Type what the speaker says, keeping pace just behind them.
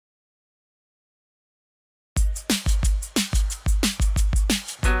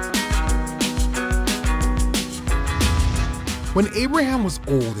When Abraham was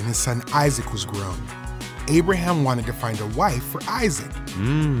old and his son Isaac was grown, Abraham wanted to find a wife for Isaac.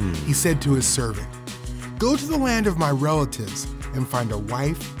 He said to his servant, "Go to the land of my relatives and find a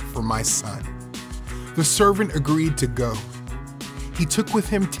wife for my son." The servant agreed to go. He took with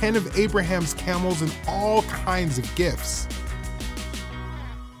him 10 of Abraham's camels and all kinds of gifts.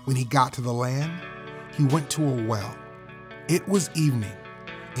 When he got to the land, he went to a well. It was evening,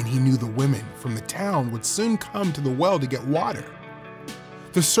 and he knew the women from the town would soon come to the well to get water.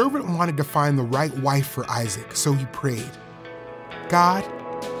 The servant wanted to find the right wife for Isaac, so he prayed, "God,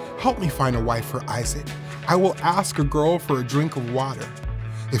 help me find a wife for Isaac. I will ask a girl for a drink of water.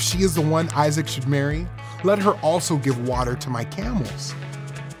 If she is the one Isaac should marry, let her also give water to my camels."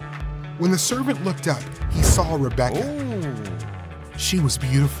 When the servant looked up, he saw Rebekah. She was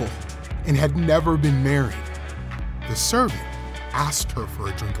beautiful and had never been married. The servant asked her for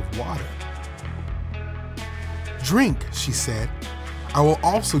a drink of water. "Drink," she said. "I will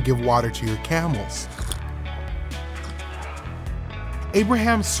also give water to your camels."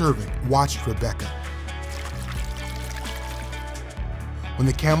 Abraham's servant watched Rebekah. When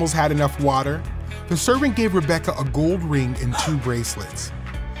the camels had enough water, the servant gave Rebekah a gold ring and 2 bracelets.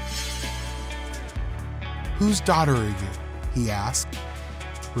 "Whose daughter are you?" he asked.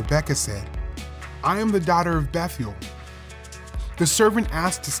 Rebekah said, "I am the daughter of Bethuel." The servant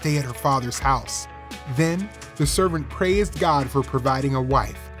asked to stay at her father's house. Then the servant praised God for providing a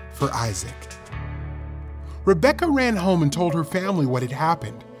wife for Isaac. Rebekah ran home and told her family what had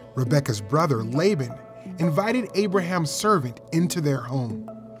happened. Rebekah's brother, Laban, invited Abraham's servant into their home.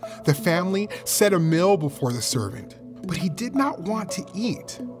 The family set a meal before the servant, but he did not want to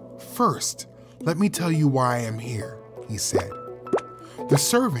eat. "First, let me tell you why I am here," he said. The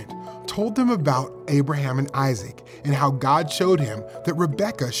servant told them about Abraham and Isaac and how God showed him that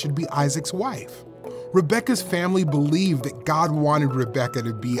Rebekah should be Isaac's wife. Rebekah's family believed that God wanted Rebekah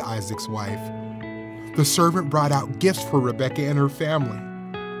to be Isaac's wife. The servant brought out gifts for Rebekah and her family.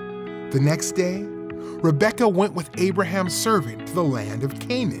 The next day, Rebekah went with Abraham's servant to the land of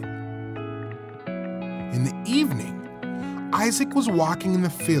Canaan. In the evening, Isaac was walking in the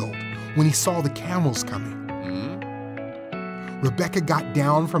field when he saw the camels coming. Rebekah got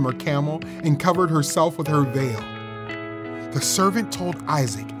down from her camel and covered herself with her veil. The servant told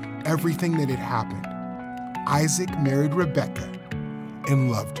Isaac everything that had happened. Isaac married Rebekah and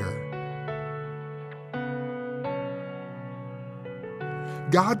loved her.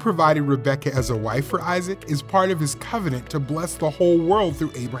 God provided Rebekah as a wife for Isaac as part of his covenant to bless the whole world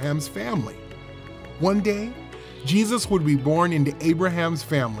through Abraham's family. One day, Jesus would be born into Abraham's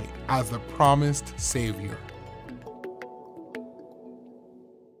family as the promised Savior.